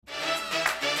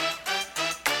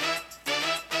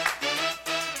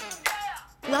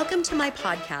Welcome to my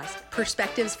podcast,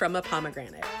 Perspectives from a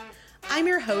Pomegranate. I'm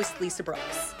your host, Lisa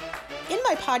Brooks. In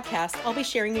my podcast, I'll be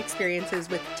sharing experiences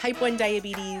with type 1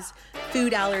 diabetes,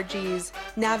 food allergies,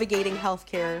 navigating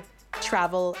healthcare,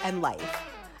 travel, and life.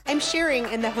 I'm sharing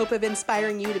in the hope of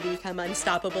inspiring you to become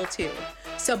unstoppable too.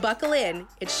 So buckle in,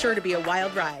 it's sure to be a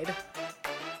wild ride.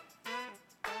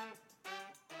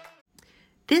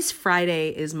 This Friday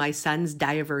is my son's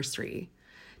Diaversary.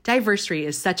 Diaversary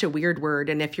is such a weird word,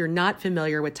 and if you're not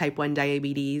familiar with type 1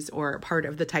 diabetes or part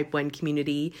of the type 1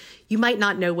 community, you might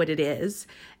not know what it is.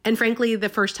 And frankly, the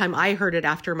first time I heard it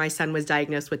after my son was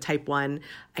diagnosed with type 1,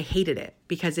 I hated it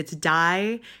because it's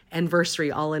di and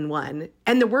versary all in one.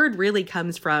 And the word really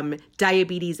comes from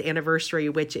diabetes anniversary,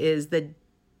 which is the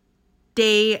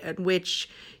day at which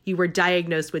you were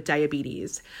diagnosed with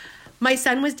diabetes. My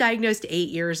son was diagnosed 8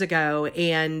 years ago,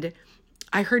 and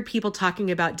I heard people talking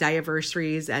about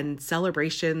Diaversaries and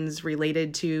celebrations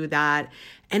related to that,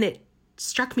 and it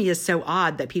struck me as so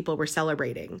odd that people were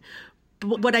celebrating.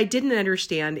 But what I didn't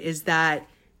understand is that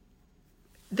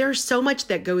there's so much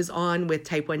that goes on with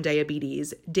type 1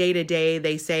 diabetes. Day to day,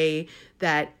 they say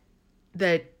that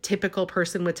the typical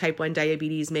person with type 1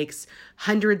 diabetes makes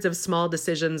hundreds of small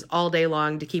decisions all day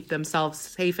long to keep themselves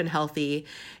safe and healthy,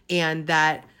 and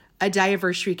that a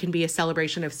Diaversary can be a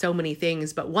celebration of so many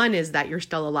things, but one is that you're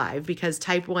still alive, because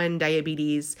type 1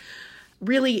 diabetes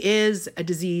really is a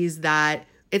disease that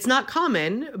it's not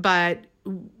common, but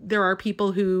there are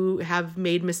people who have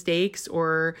made mistakes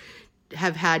or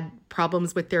have had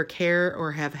problems with their care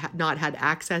or have not had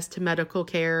access to medical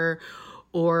care,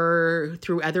 or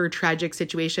through other tragic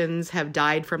situations have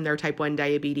died from their type 1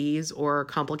 diabetes or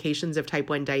complications of type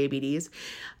 1 diabetes.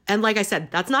 And like I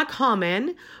said, that's not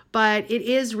common, but it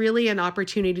is really an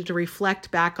opportunity to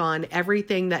reflect back on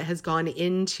everything that has gone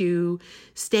into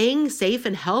staying safe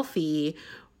and healthy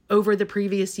over the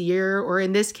previous year, or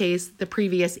in this case, the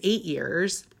previous 8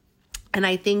 years. And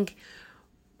I think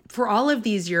for all of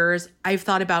these years, I've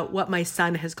thought about what my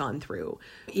son has gone through.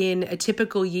 In a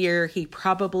typical year, he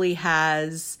probably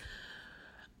has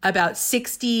about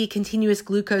 60 continuous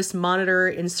glucose monitor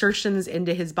insertions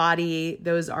into his body.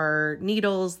 Those are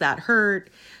needles that hurt.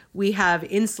 We have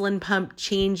insulin pump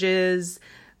changes,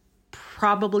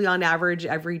 probably on average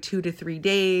every 2 to 3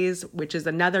 days, which is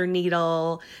another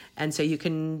needle. And so you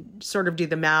can sort of do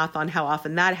the math on how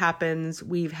often that happens.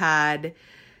 We've had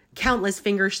countless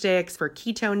finger sticks for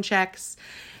ketone checks.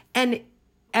 And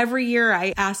every year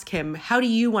I ask him, how do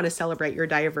you want to celebrate your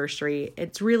Diaversary?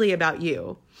 It's really about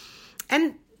you.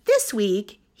 And this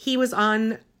week, he was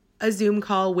on a Zoom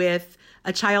call with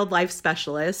a child life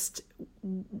specialist.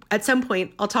 At some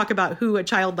point, I'll talk about who a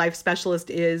child life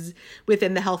specialist is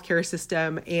within the healthcare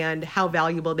system and how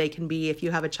valuable they can be if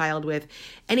you have a child with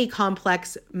any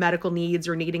complex medical needs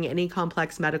or needing any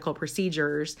complex medical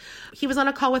procedures. He was on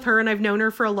a call with her, and I've known her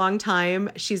for a long time.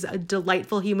 She's a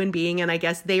delightful human being, and I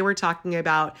guess they were talking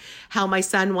about how my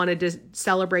son wanted to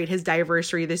celebrate his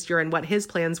Diaversary this year and what his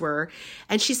plans were.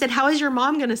 And she said, how is your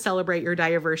mom going to celebrate your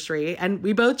Diaversary? And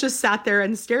we both just sat there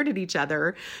and stared at each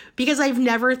other because I've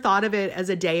never thought of it as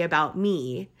a day about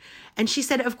me. And she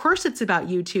said, of course it's about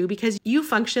you too, because you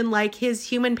function like his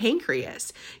human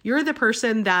pancreas. You're the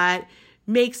person that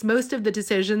makes most of the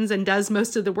decisions and does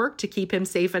most of the work to keep him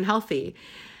safe and healthy.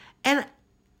 And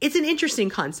it's an interesting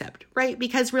concept, right?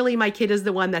 Because really my kid is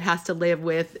the one that has to live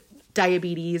with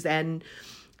diabetes and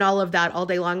all of that all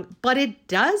day long. But it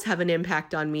does have an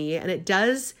impact on me, and it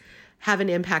does have an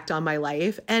impact on my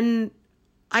life. And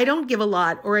I don't give a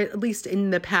lot, or at least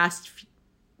in the past,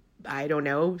 I don't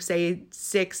know, say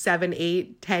 6, 7,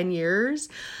 8, 10 years,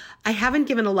 I haven't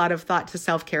given a lot of thought to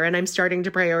self-care, and I'm starting to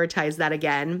prioritize that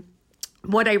again.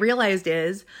 What I realized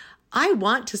is I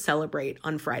want to celebrate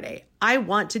on Friday. I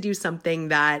want to do something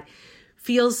that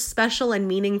feels special and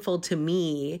meaningful to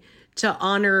me to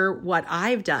honor what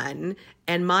I've done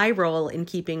and my role in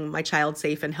keeping my child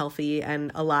safe and healthy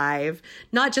and alive,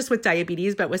 not just with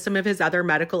diabetes, but with some of his other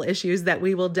medical issues that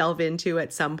we will delve into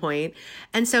at some point.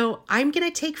 And so I'm going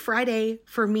to take Friday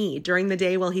for me during the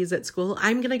day while he's at school.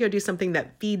 I'm going to go do something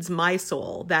that feeds my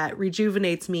soul, that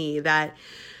rejuvenates me, that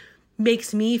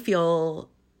makes me feel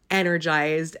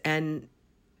energized and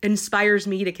inspires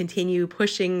me to continue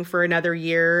pushing for another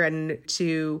year and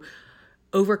to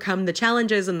overcome the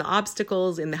challenges and the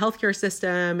obstacles in the healthcare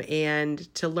system,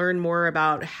 and to learn more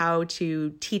about how to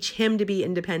teach him to be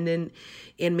independent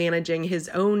in managing his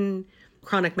own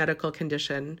chronic medical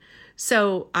condition.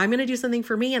 So I'm going to do something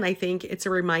for me. And I think it's a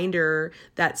reminder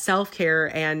that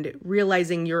self-care and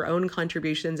realizing your own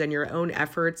contributions and your own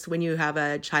efforts when you have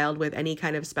a child with any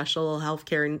kind of special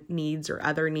healthcare needs or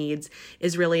other needs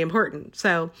is really important.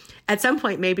 So at some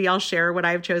point, maybe I'll share what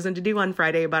I've chosen to do on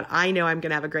Friday, but I know I'm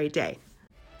going to have a great day.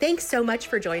 Thanks so much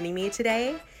for joining me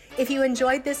today. If you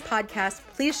enjoyed this podcast,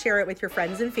 please share it with your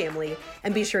friends and family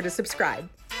and be sure to subscribe.